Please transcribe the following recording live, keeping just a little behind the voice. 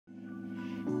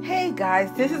Hey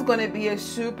guys, this is going to be a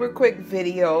super quick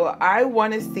video. I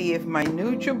want to see if my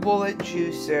Nutribullet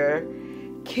juicer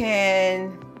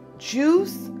can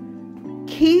juice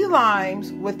key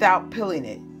limes without peeling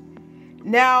it.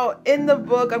 Now, in the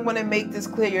book, I'm going to make this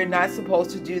clear, you're not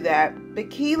supposed to do that. But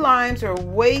key limes are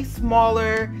way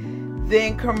smaller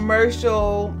than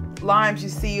commercial limes you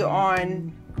see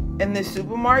in the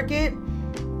supermarket,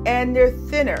 and they're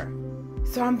thinner.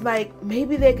 So I'm like,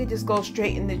 maybe they could just go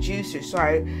straight in the juicer. So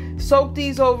I soaked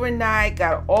these overnight,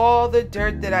 got all the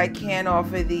dirt that I can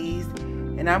off of these,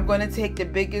 and I'm going to take the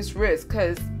biggest risk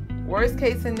because worst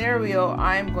case scenario,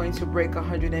 I'm going to break a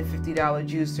 $150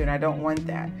 juicer, and I don't want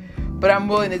that. But I'm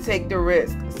willing to take the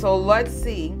risk. So let's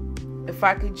see if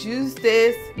I could juice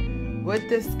this with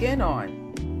the skin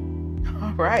on.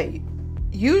 All right.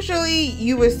 Usually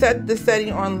you would set the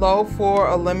setting on low for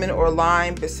a lemon or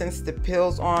lime, but since the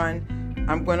peel's on,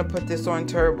 I'm going to put this on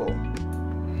turbo.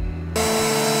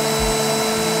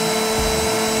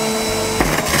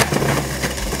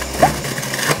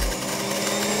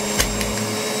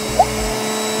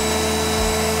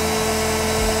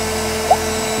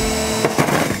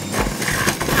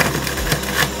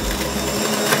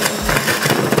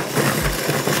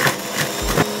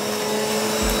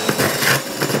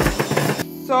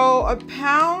 So a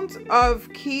pound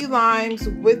of key limes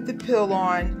with the peel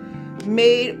on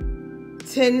made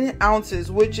 10 ounces,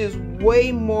 which is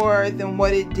way more than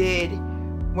what it did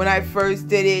when I first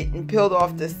did it and peeled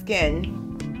off the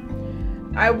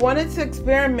skin. I wanted to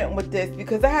experiment with this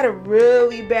because I had a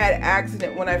really bad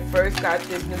accident when I first got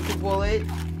this Nutribullet,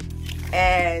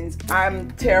 and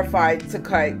I'm terrified to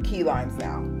cut key limes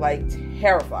now, like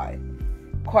terrified.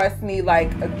 Cost me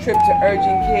like a trip to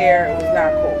urgent care. It was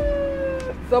not cool.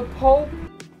 The pulp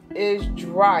is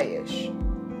dryish,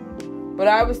 but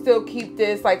I would still keep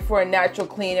this like for a natural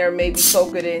cleaner, maybe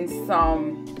soak it in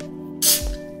some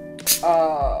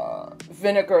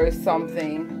vinegar or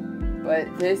something.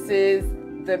 But this is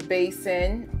the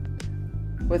basin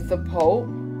with the pulp.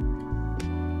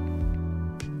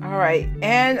 All right,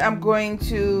 and I'm going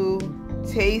to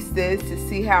taste this to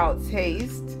see how it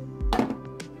tastes.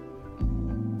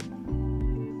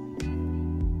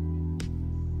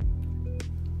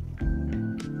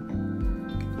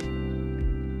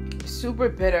 Super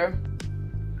bitter,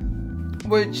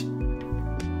 which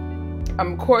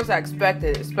of course I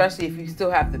expected, especially if you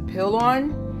still have the peel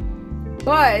on.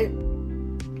 But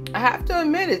I have to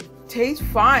admit, it tastes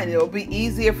fine. It'll be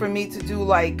easier for me to do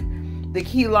like the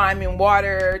key lime in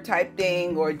water type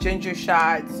thing or ginger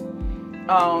shots.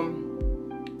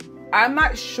 I'm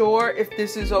not sure if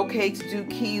this is okay to do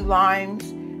key limes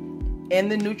in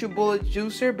the Nutribullet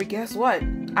juicer, but guess what?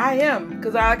 I am,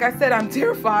 because like I said, I'm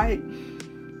terrified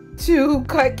to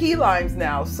cut key limes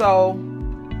now. So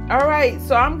all right,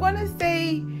 so I'm gonna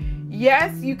say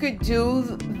yes, you could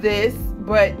do this,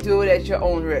 but do it at your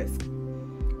own risk.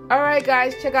 All right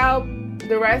guys, check out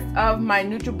the rest of my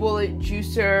Nutribullet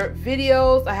juicer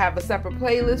videos. I have a separate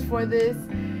playlist for this,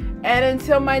 and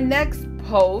until my next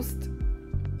post,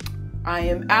 I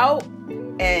am out,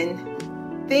 and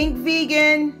think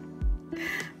vegan.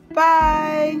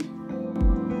 Bye.